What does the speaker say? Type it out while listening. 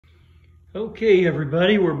Okay,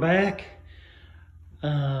 everybody, we're back.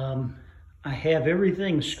 I have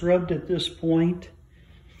everything scrubbed at this point.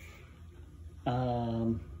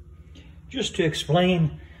 Just to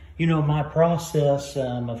explain, my process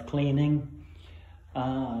of cleaning.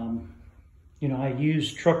 I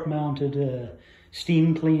use truck-mounted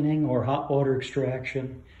steam cleaning or hot water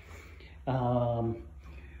extraction.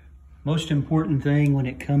 Most important thing when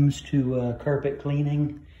it comes to carpet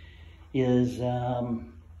cleaning is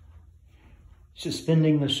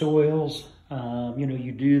suspending the soils.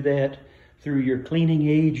 You do that through your cleaning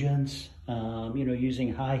agents,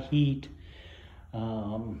 using high heat,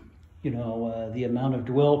 the amount of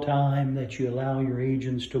dwell time that you allow your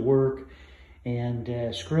agents to work,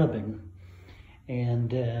 and scrubbing.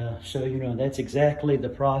 And so, that's exactly the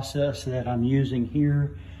process that I'm using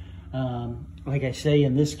here. Like I say,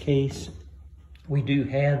 in this case, we do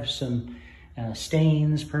have some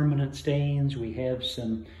stains, permanent stains. We have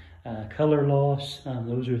some color loss.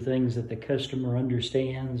 Those are things that the customer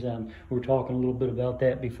understands. We were talking a little bit about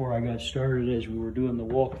that before I got started as we were doing the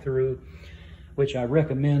walkthrough, which I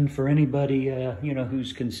recommend for anybody,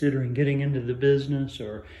 who's considering getting into the business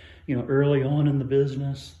or, early on in the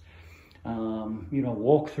business.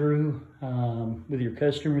 Walk through with your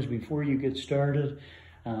customers before you get started.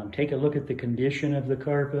 Take a look at the condition of the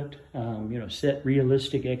carpet, set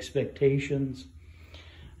realistic expectations.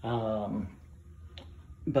 And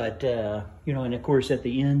of course at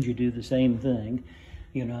the end you do the same thing.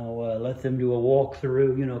 Let them do a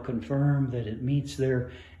walkthrough, confirm that it meets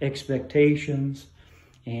their expectations,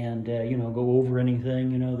 and, go over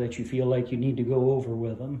anything, that you feel like you need to go over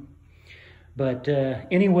with them. But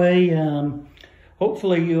anyway,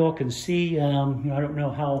 hopefully you all can see, I don't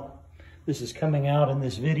know how this is coming out in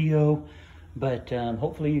this video, but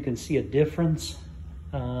hopefully you can see a difference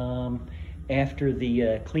after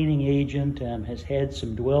the cleaning agent has had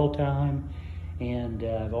some dwell time. And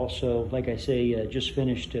I've also, like I say, just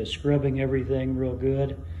finished scrubbing everything real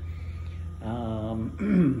good.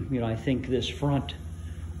 I think this front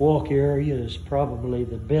walk area is probably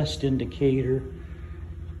the best indicator,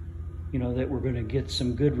 that we're going to get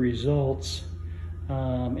some good results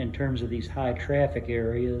in terms of these high traffic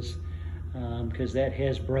areas, because that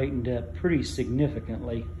has brightened up pretty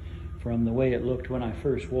significantly from the way it looked when I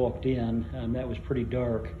first walked in. That was pretty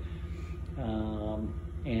dark.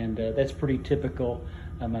 And that's pretty typical.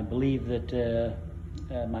 I believe that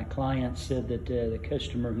my client said that the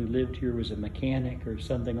customer who lived here was a mechanic or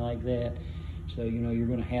something like that. So, you're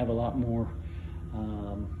going to have a lot more,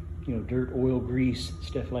 dirt, oil, grease,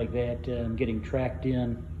 stuff like that, getting tracked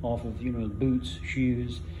in off of, boots,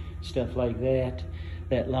 shoes, stuff like that.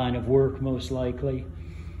 That line of work, most likely.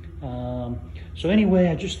 So anyway,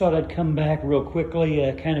 I just thought I'd come back real quickly,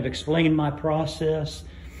 kind of explain my process.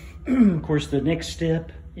 Of course, the next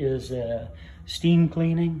step is steam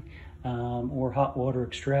cleaning or hot water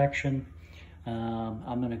extraction.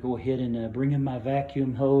 I'm going to go ahead and bring in my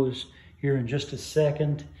vacuum hose here in just a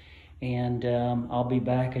second, and I'll be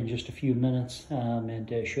back in just a few minutes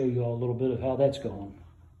and show you all a little bit of how that's going.